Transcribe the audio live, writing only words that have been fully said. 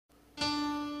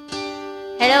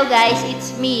Hello guys,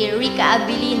 it's me, Rika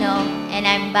Abilino, and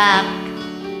I'm back.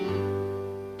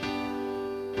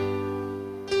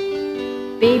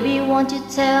 Baby, won't you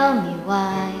tell me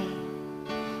why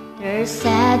there's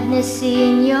sadness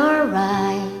in your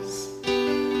eyes?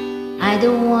 I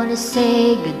don't want to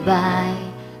say goodbye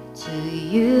to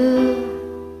you.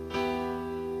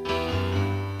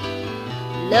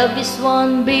 Love is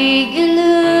one big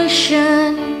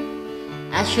illusion.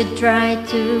 I should try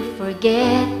to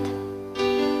forget,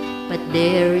 but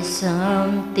there is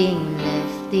something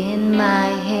left in my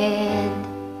head.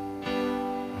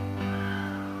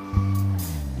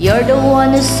 You're the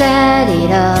one who set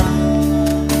it up.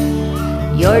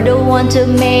 You're the one to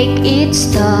make it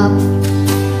stop.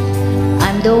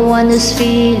 I'm the one who's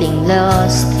feeling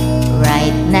lost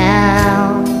right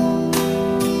now.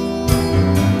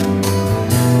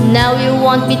 Now you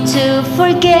want me to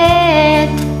forget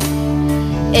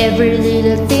every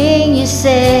little thing you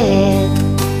said,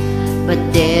 but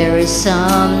there is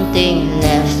something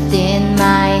left in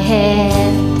my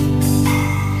head.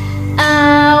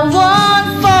 I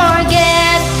won't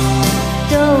forget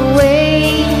the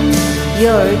way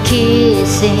you're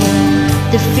kissing,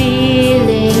 the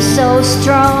feeling so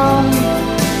strong.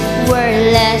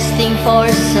 We're lasting for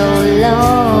so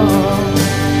long,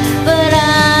 but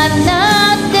I'm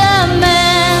not the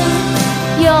man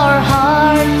your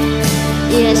heart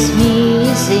is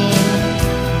missing.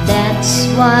 That's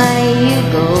why you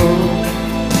go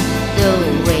the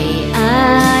way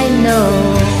I know.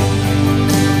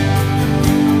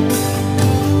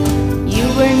 You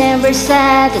were never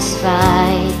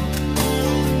satisfied,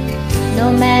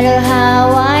 no matter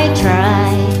how I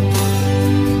tried.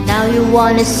 Now you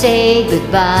wanna say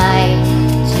goodbye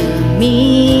to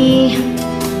me.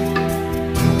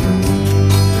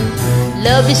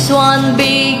 Love is one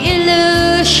big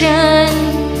illusion.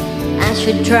 I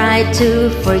should try to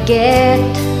forget,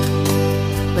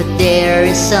 but there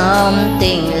is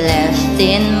something left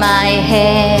in my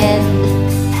head.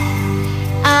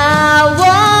 I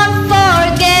won't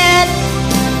forget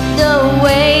the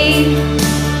way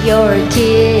you're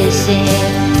kissing,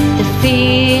 the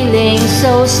feeling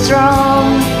so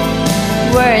strong.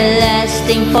 We're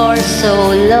lasting for so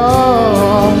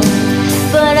long,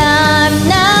 but I'm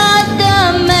not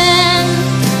the man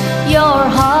your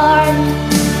heart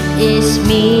is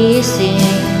missing.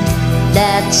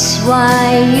 That's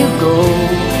why you go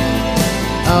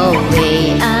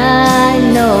away. I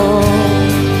know,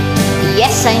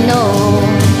 yes I know.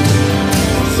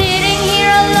 Sitting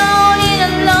here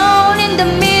alone in the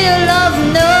middle of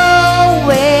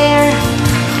nowhere,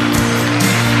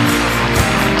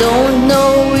 don't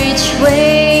know which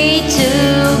way to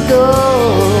go.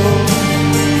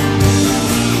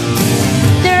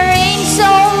 There ain't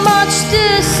so much to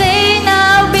say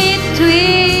now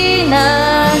between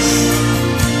us.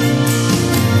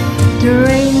 There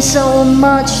ain't so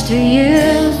much to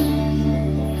you.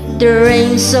 There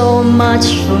ain't so much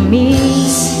for me,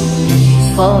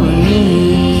 for me.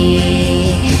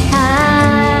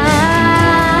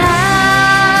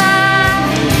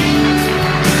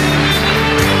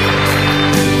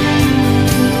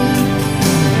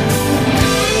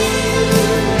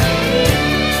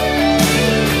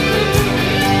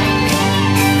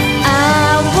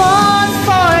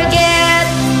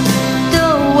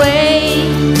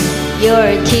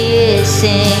 You're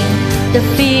kissing, the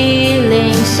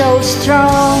feeling so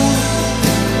strong.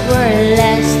 We're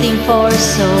lasting for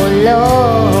so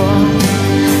long,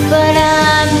 but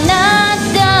I'm not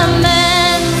the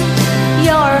man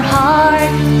your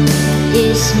heart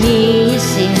is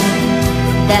missing.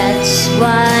 That's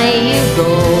why you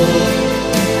go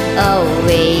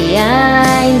away.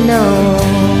 I know.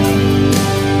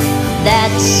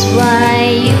 That's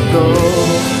why you go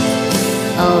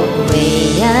away.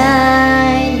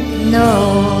 I know.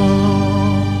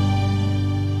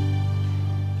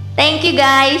 Thank you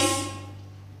guys.